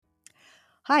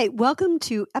Hi, welcome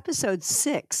to episode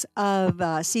 6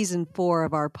 of season 4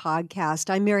 of our podcast.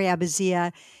 I'm Mary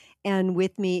Abazia, and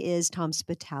with me is Tom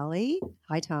Spitali.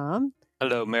 Hi, Tom.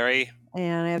 Hello, Mary.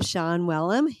 And I have Sean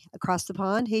Wellham across the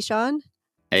pond. Hey, Sean.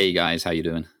 Hey, guys. How you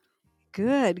doing?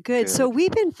 Good. So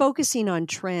we've been focusing on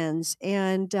trends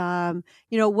and,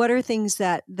 what are things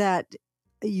that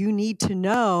you need to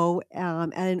know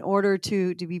in order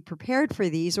to be prepared for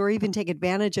these or even take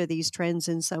advantage of these trends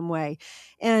in some way.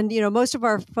 And, most of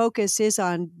our focus is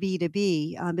on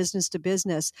B2B, business to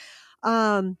business.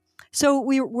 So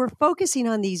we're focusing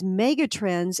on these mega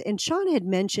trends. And Sean had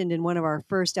mentioned in one of our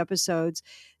first episodes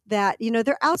that,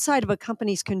 they're outside of a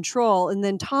company's control. And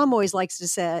then Tom always likes to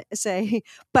say,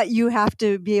 but you have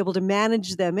to be able to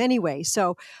manage them anyway.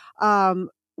 So,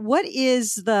 what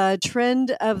is the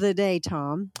trend of the day,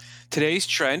 Tom? Today's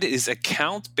trend is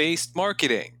account-based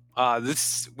marketing.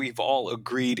 This, we've all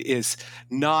agreed, is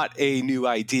not a new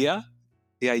idea.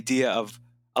 The idea of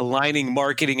aligning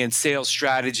marketing and sales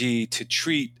strategy to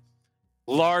treat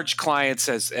large clients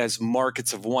as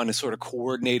markets of one, and sort of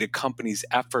coordinate a company's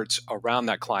efforts around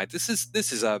that client. This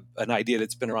is an idea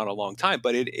that's been around a long time,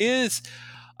 but it is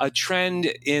a trend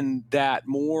in that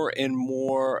more and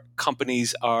more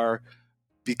companies are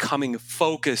becoming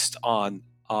focused on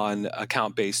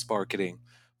account-based marketing.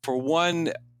 For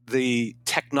one, the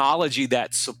technology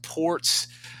that supports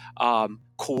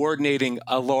coordinating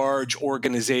a large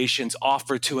organization's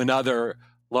offer to another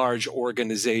large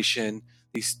organization,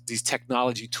 these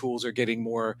technology tools are getting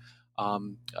more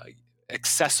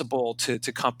accessible to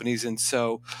companies, and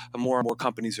so more and more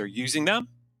companies are using them.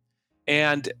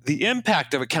 And the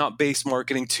impact of account-based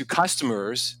marketing to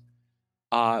customers,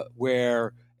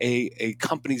 where a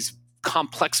company's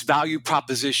complex value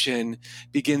proposition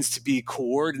begins to be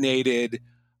coordinated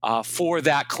for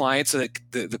that client so that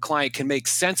the client can make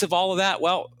sense of all of that.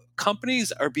 Well,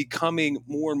 companies are becoming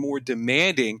more and more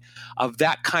demanding of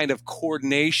that kind of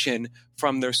coordination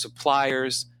from their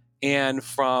suppliers and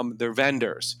from their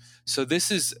vendors. So this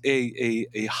is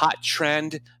a hot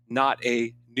trend, not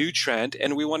a new trend,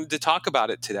 and we wanted to talk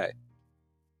about it today.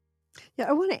 Yeah,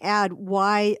 I want to add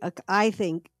why I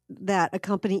think that a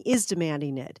company is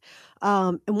demanding it.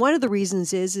 And one of the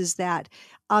reasons is that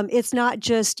it's not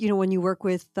just, when you work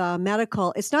with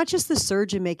medical, it's not just the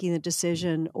surgeon making the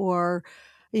decision, or,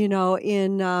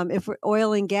 if we're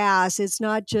oil and gas, it's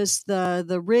not just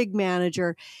the rig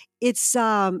manager. It's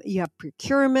you have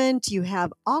procurement, you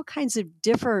have all kinds of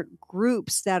different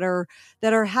groups that are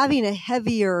having a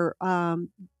heavier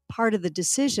part of the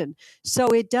decision. So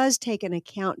it does take an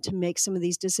account to make some of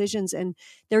these decisions, and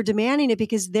they're demanding it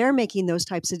because they're making those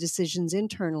types of decisions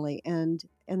internally, and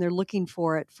they're looking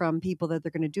for it from people that they're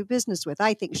going to do business with.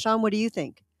 I think. Sean, what do you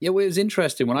think? Yeah, well, it was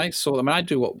interesting when I saw them. I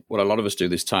do what a lot of us do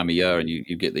this time of year, and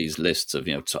you get these lists of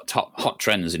top hot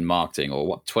trends in marketing, or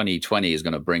what 2020 is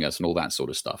going to bring us, and all that sort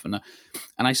of stuff. And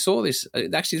I saw this.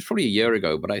 Actually, it's probably a year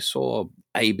ago, but I saw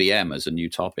ABM as a new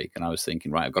topic, and I was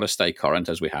thinking, right, I've got to stay current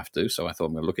as we have to. So I thought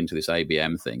I'm going to look into this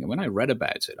ABM thing. And when I read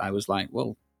about it, I was like,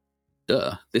 well,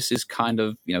 duh, this is kind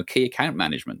of key account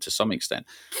management to some extent.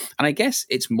 And I guess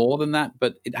it's more than that,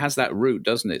 but it has that root,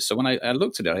 doesn't it? So when I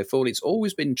looked at it, I thought it's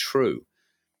always been true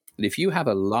that if you have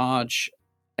a large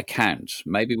account,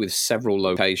 maybe with several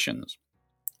locations,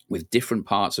 with different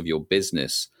parts of your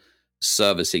business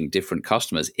servicing different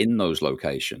customers in those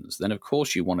locations, then of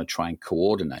course you want to try and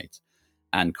coordinate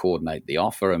the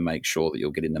offer and make sure that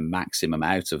you're getting the maximum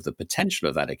out of the potential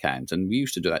of that account. And we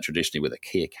used to do that traditionally with a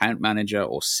key account manager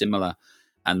or similar,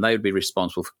 and they would be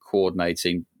responsible for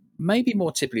coordinating maybe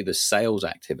more typically the sales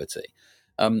activity.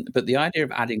 But the idea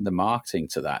of adding the marketing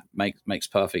to that makes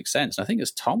perfect sense. And I think,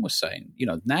 as Tom was saying,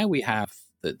 now we have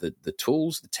the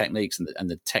tools, the techniques, and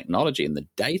the technology and the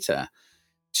data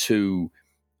to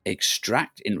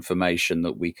extract information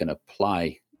that we can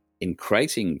apply in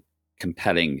creating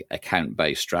compelling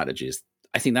account-based strategies.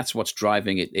 I think that's what's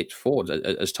driving it forward.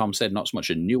 As Tom said, not so much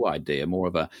a new idea, more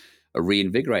of a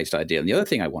reinvigorated idea. And the other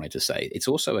thing I wanted to say, it's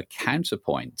also a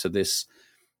counterpoint to this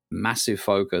massive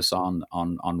focus on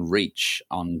reach,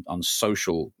 on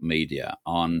social media,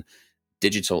 on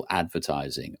digital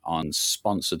advertising, on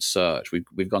sponsored search.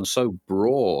 We've gone so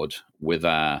broad with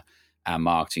our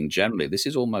marketing generally. This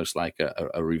is almost like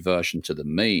a reversion to the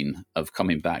mean of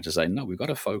coming back to say, no, we've got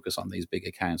to focus on these big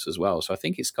accounts as well. So I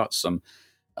think it's got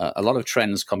a lot of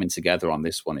trends coming together on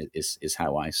this one is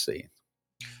how I see it.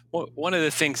 Well, one of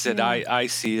the things that I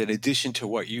see, in addition to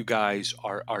what you guys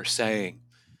are saying,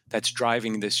 that's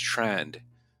driving this trend,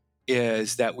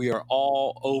 is that we are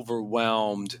all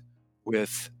overwhelmed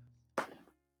with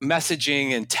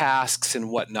messaging and tasks and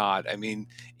whatnot. I mean,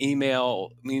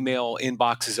 email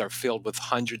inboxes are filled with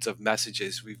hundreds of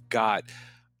messages. We've got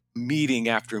meeting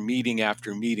after meeting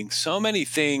after meeting, so many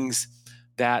things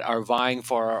that are vying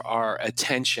for our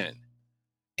attention.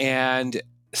 And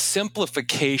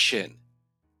simplification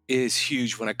is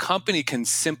huge. When a company can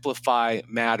simplify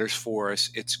matters for us,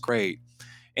 it's great.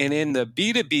 And in the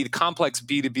B2B, the complex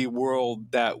B2B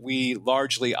world that we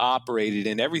largely operated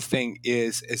in, everything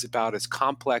is about as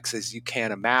complex as you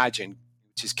can imagine,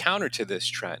 which is counter to this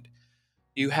trend.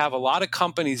 You have a lot of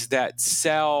companies that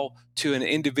sell to an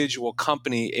individual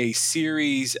company a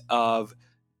series of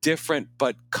different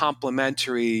but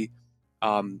complementary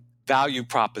value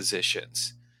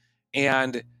propositions.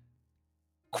 And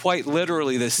quite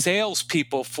literally, the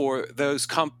salespeople for those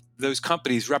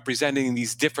companies representing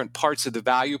these different parts of the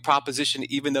value proposition,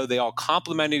 even though they all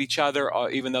complemented each other, or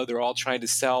even though they're all trying to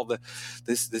sell the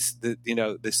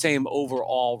same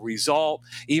overall result,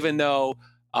 even though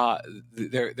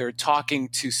they're talking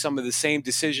to some of the same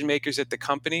decision makers at the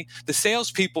company, the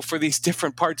salespeople for these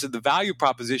different parts of the value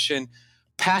proposition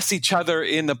pass each other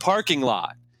in the parking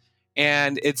lot.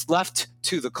 And it's left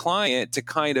to the client to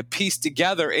kind of piece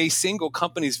together a single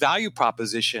company's value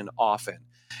proposition often.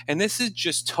 And this is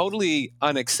just totally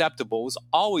unacceptable. It was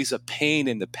always a pain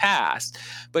in the past,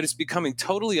 but it's becoming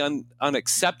totally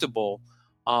unacceptable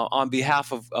on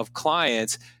behalf of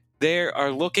clients. They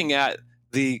are looking at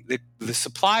the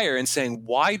supplier and saying,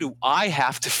 why do I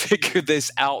have to figure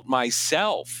this out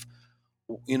myself?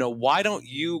 Why don't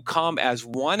you come as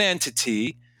one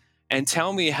entity and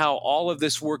tell me how all of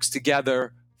this works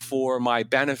together for my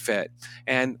benefit?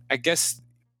 And I guess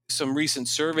some recent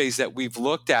surveys that we've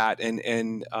looked at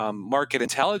in market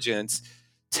intelligence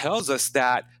tells us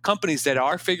that companies that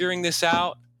are figuring this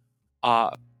out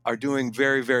are doing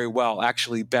very, very well,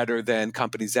 actually better than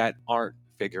companies that aren't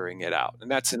figuring it out. And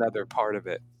that's another part of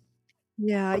it.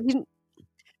 Yeah,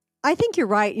 I think you're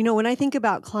right. When I think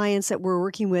about clients that we're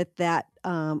working with that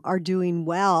are doing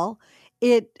well,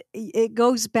 it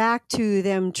goes back to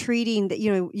them treating that.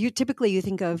 You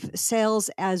think of sales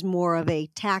as more of a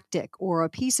tactic or a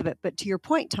piece of it. But to your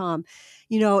point, Tom,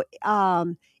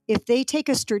 if they take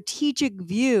a strategic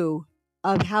view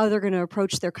of how they're going to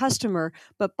approach their customer,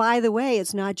 but by the way,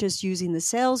 it's not just using the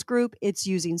sales group; it's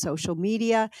using social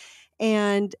media.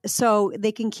 And so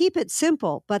they can keep it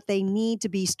simple, but they need to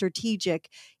be strategic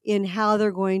in how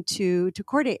they're going to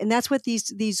coordinate. And that's what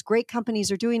these great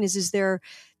companies are doing is they're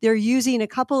using a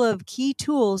couple of key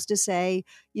tools to say,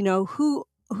 who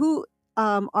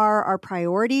are our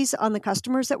priorities on the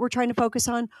customers that we're trying to focus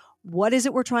on. What is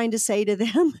it we're trying to say to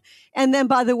them? And then,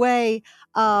 by the way,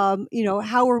 how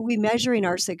are we measuring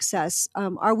our success?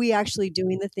 Are we actually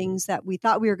doing the things that we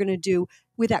thought we were going to do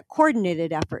with that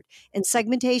coordinated effort? And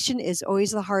segmentation is always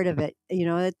the heart of it.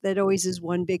 That always is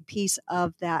one big piece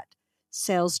of that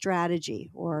sales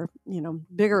strategy or,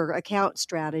 bigger account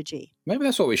strategy. Maybe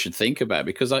that's what we should think about,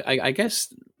 because I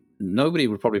guess nobody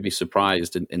would probably be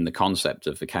surprised in the concept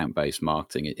of account-based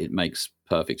marketing. It makes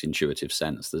perfect intuitive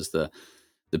sense. There's the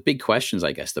big questions,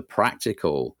 I guess. The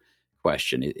practical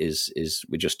question is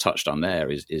we just touched on there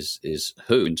is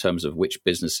who, in terms of which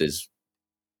businesses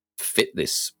fit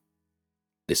this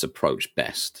approach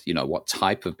best. What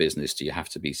type of business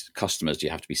customers do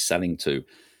you have to be selling to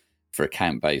for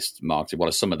account-based marketing? What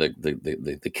are some of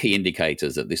the key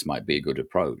indicators that this might be a good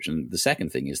approach? And the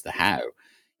second thing is the how.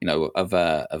 Of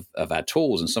our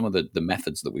tools and some of the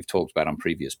methods that we've talked about on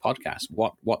previous podcasts.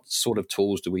 What sort of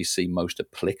tools do we see most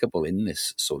applicable in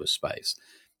this sort of space?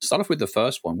 Start off with the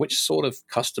first one. Which sort of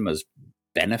customers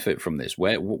benefit from this?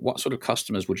 What sort of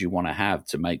customers would you want to have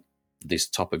to make this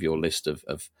top of your list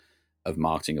of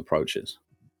marketing approaches?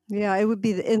 Yeah, it would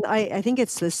be, and I think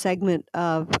it's the segment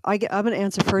of. I'm going to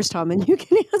answer first, Tom, and you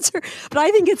can answer. But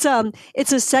I think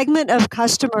it's a segment of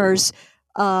customers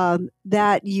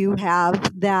that you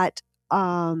have that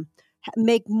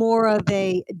make more of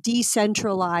a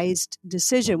decentralized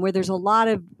decision, where there's a lot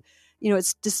of,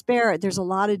 it's disparate. There's a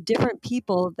lot of different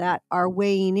people that are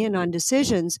weighing in on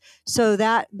decisions, so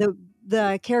that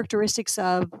the characteristics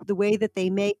of the way that they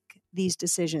make these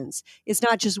decisions. It's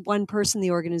not just one person in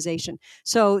the organization.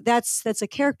 So that's a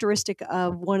characteristic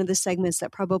of one of the segments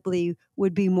that probably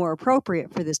would be more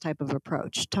appropriate for this type of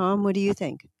approach. Tom, what do you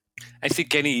think? I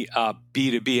think any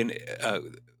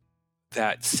B2B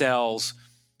that sells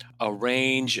a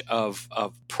range of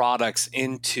products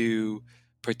into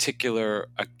particular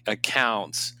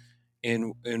accounts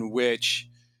in which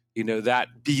that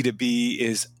B2B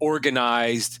is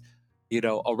organized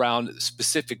around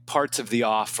specific parts of the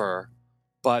offer,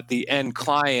 but the end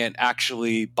client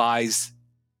actually buys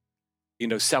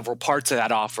several parts of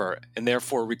that offer, and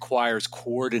therefore requires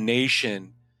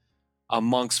coordination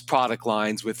amongst product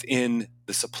lines within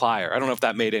the supplier. I don't know if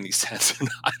that made any sense or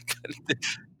not.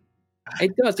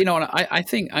 It does, and I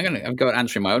think I'm going to go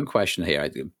answering my own question here.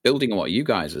 Building on what you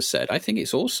guys have said, I think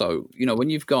it's also, when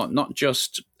you've got not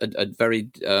just a very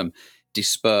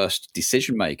dispersed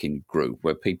decision-making group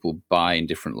where people buy in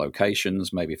different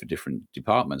locations, maybe for different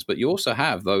departments, but you also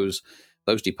have those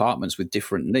departments with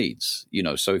different needs.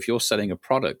 So if you're selling a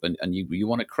product and you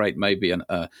want to create maybe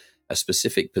a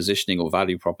specific positioning or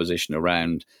value proposition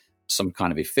around some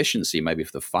kind of efficiency, maybe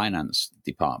for the finance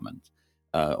department,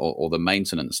 or the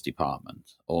maintenance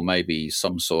department, or maybe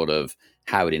some sort of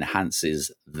how it enhances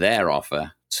their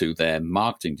offer to their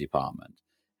marketing department,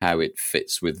 how it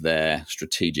fits with their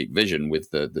strategic vision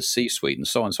with the C-suite and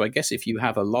so on. So I guess if you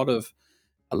have a lot of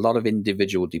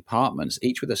individual departments,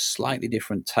 each with a slightly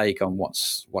different take on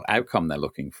what outcome they're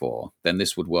looking for, then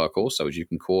this would work also, as you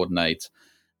can coordinate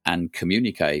and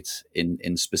communicate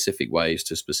in specific ways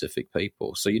to specific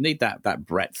people. So you need that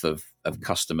breadth of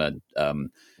customer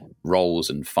roles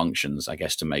and functions, I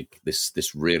guess, to make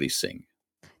this really sing.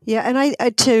 Yeah, and I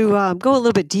to go a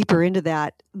little bit deeper into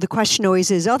that, the question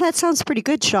always is, "Oh, that sounds pretty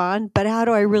good, Sean, but how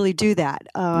do I really do that?"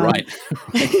 Right.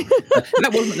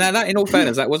 That, in all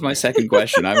fairness, that was my second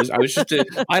question. I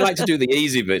like to do the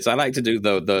easy bits. I like to do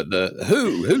the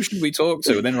who should we talk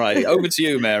to, and then over to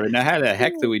you, Mary. Now, how the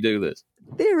heck do we do this?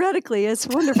 Theoretically, it's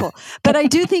wonderful. But I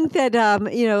do think that,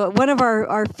 one of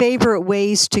our favorite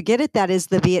ways to get at that is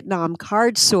the Vietnam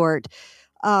card sort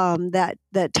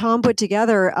that Tom put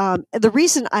together. The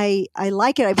reason I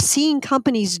like it, I've seen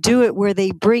companies do it where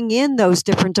they bring in those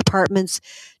different departments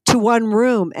to one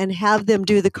room and have them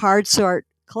do the card sort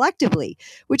collectively,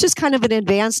 which is kind of an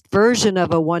advanced version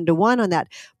of a one-to-one on that.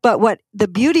 But what the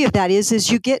beauty of that is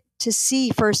you get to see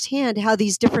firsthand how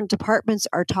these different departments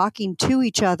are talking to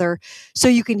each other, so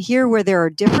you can hear where there are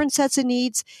different sets of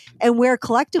needs and where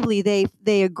collectively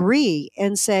they agree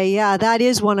and say, yeah, that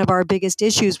is one of our biggest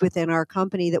issues within our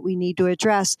company that we need to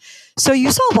address. So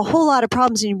you solve a whole lot of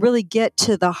problems and you really get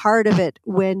to the heart of it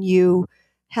when you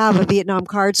have a Vietnam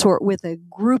card sort with a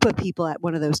group of people at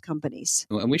one of those companies.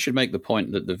 And we should make the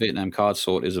point that the Vietnam card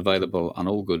sort is available on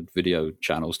all good video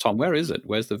channels. Tom, where is it?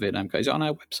 Where's the Vietnam card? Is it on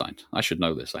our website? I should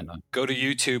know this. I know. Go to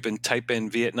YouTube and type in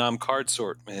Vietnam card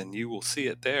sort, and you will see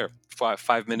it there.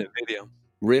 5-minute video.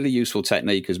 Really useful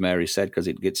technique, as Mary said, because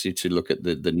it gets you to look at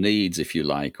the needs, if you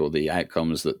like, or the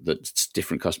outcomes that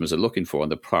different customers are looking for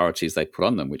and the priorities they put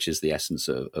on them, which is the essence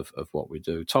of what we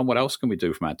do. Tom, what else can we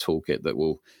do from our toolkit that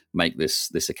will make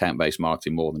this account-based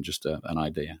marketing more than just an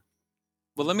idea?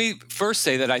 Well, let me first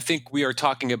say that I think we are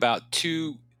talking about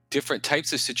two different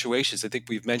types of situations. I think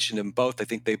we've mentioned them both. I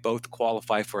think they both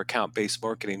qualify for account-based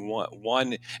marketing.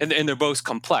 One, and they're both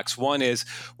complex. One is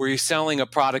where you're selling a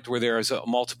product where there is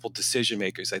multiple decision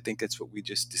makers. I think that's what we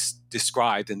just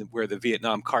described, and where the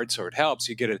Vietnam card sort helps.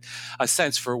 You get a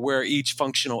sense for where each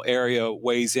functional area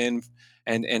weighs in,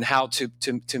 and how to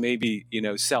maybe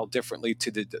sell differently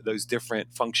to those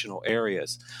different functional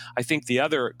areas. I think the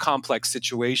other complex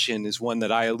situation is one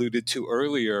that I alluded to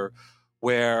earlier,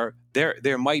 where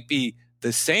there might be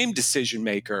the same decision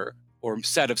maker or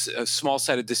a small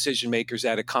set of decision makers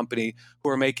at a company who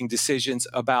are making decisions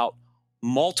about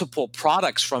multiple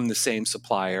products from the same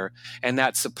supplier, and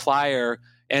that supplier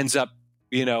ends up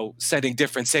sending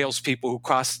different salespeople who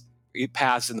cross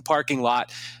paths in the parking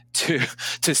lot to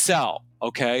sell,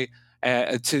 to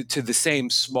the same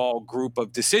small group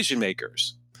of decision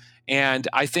makers. And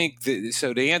I think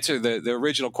so to answer the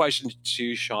original question to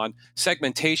you, Sean,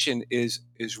 segmentation is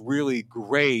really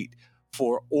great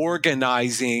for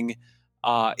organizing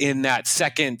in that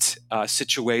second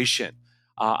situation.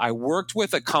 I worked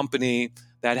with a company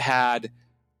that had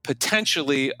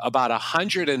potentially about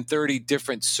 130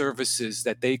 different services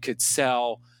that they could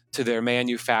sell to their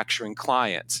manufacturing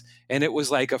clients. And it was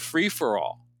like a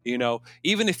free-for-all.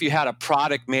 Even if you had a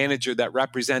product manager that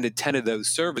represented 10 of those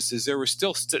services, there were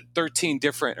still 13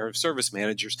 different, or service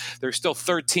managers, there were still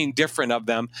 13 different of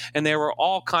them, and they were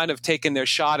all kind of taking their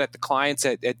shot at the clients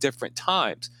at different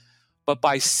times. But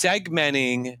by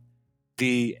segmenting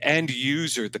the end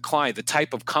user, the client, the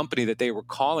type of company that they were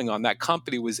calling on, that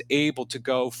company was able to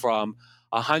go from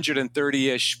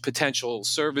 130-ish potential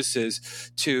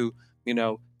services to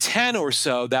 10 or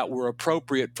so that were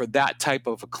appropriate for that type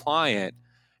of a client.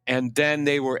 And then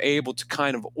they were able to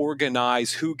kind of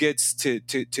organize who gets to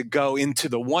go into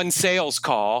the one sales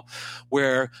call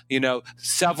where,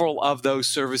 several of those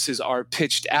services are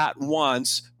pitched at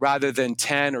once rather than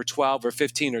 10 or 12 or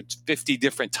 15 or 50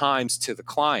 different times to the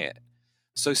client.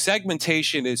 So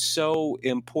segmentation is so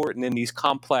important in these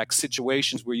complex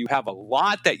situations where you have a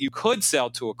lot that you could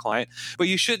sell to a client, but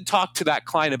you shouldn't talk to that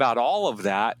client about all of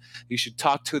that. You should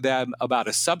talk to them about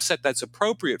a subset that's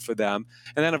appropriate for them.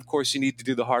 And then, of course, you need to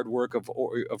do the hard work of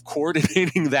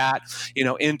coordinating that,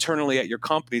 internally at your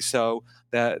company, so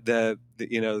that the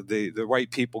right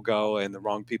people go and the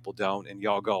wrong people don't, and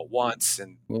y'all go at once.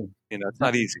 And Well, it's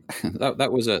not easy.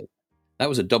 that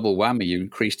was a double whammy. You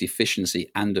increased efficiency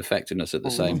and effectiveness at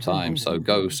the same time. So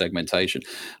go segmentation.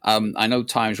 I know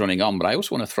time's running on, but I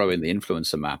also want to throw in the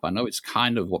influencer map. I know it's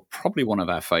kind of probably one of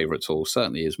our favorite tools,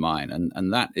 certainly is mine.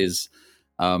 And that is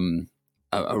a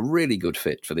really good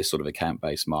fit for this sort of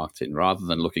account-based marketing. Rather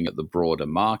than looking at the broader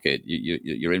market,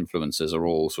 your influencers are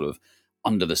all sort of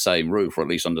under the same roof, or at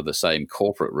least under the same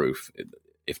corporate roof,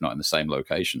 if not in the same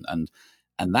location.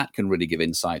 And that can really give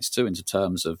insights too into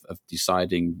terms of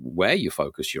deciding where you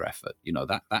focus your effort.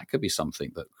 That could be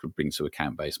something that could bring to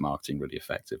account-based marketing really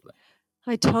effectively.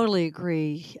 I totally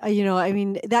agree.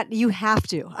 That you have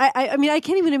to. I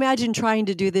can't even imagine trying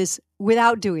to do this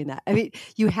without doing that. I mean,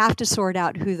 you have to sort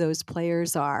out who those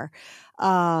players are.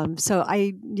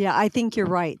 I think you're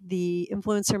right. The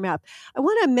influencer map. I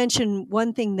want to mention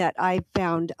one thing that I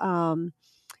found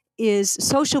is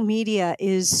social media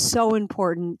is so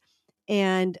important,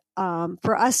 and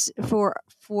for us,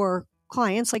 for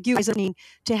clients like you guys,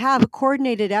 to have a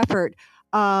coordinated effort.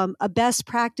 A best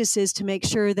practice is to make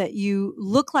sure that you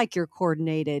look like you're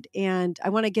coordinated. And I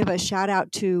want to give a shout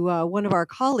out to one of our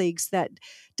colleagues that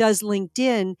does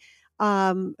LinkedIn,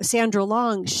 Sandra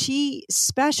Long. She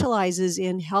specializes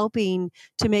in helping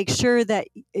to make sure that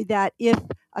if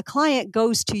a client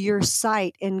goes to your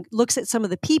site and looks at some of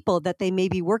the people that they may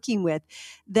be working with,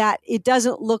 that it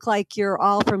doesn't look like you're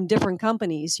all from different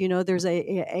companies. There's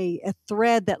a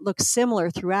thread that looks similar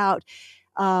throughout.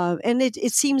 And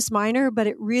it seems minor, but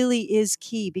it really is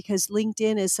key, because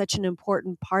LinkedIn is such an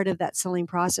important part of that selling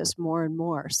process more and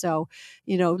more. So,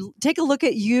 take a look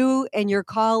at you and your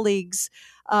colleagues'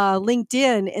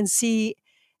 LinkedIn and see,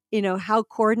 how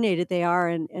coordinated they are.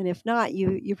 And if not,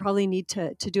 you probably need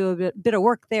to do a bit of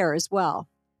work there as well.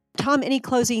 Tom, any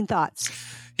closing thoughts?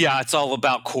 Yeah, it's all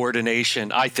about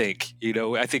coordination, I think.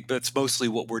 I think that's mostly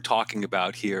what we're talking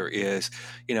about here is,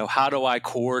 how do I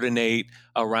coordinate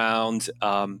around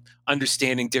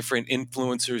understanding different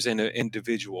influencers in an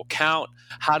individual account?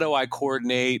 How do I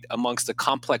coordinate amongst the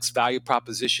complex value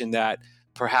proposition that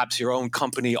perhaps your own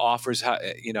company offers? How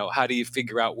do you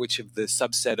figure out which of the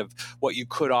subset of what you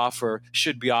could offer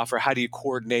should be offered? How do you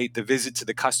coordinate the visit to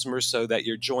the customer so that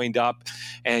you're joined up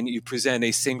and you present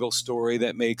a single story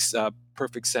that makes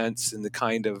perfect sense, and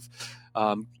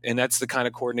and that's the kind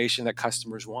of coordination that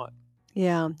customers want.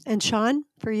 Yeah. And Sean,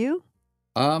 for you?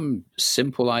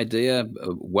 Simple idea,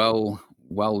 well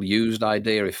used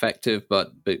idea, effective,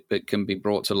 but can be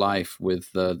brought to life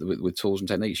with tools and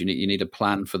techniques. You need a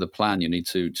plan for the plan. You need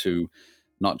to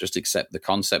not just accept the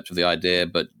concept of the idea,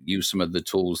 but use some of the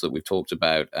tools that we've talked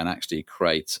about and actually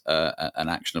create an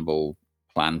actionable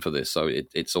plan for this. So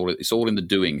it's all in the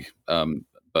doing,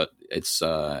 but it's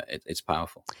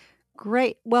powerful.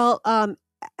 Great. Well,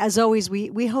 as always,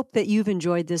 we hope that you've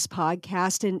enjoyed this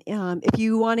podcast. And if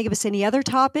you want to give us any other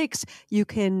topics, you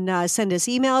can send us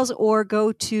emails or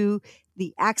go to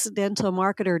the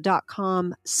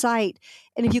accidentalmarketer.com site.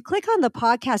 And if you click on the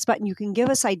podcast button, you can give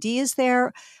us ideas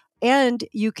there. And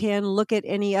you can look at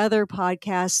any other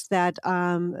podcasts that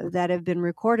have been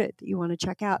recorded that you want to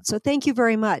check out. So thank you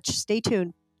very much. Stay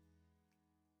tuned.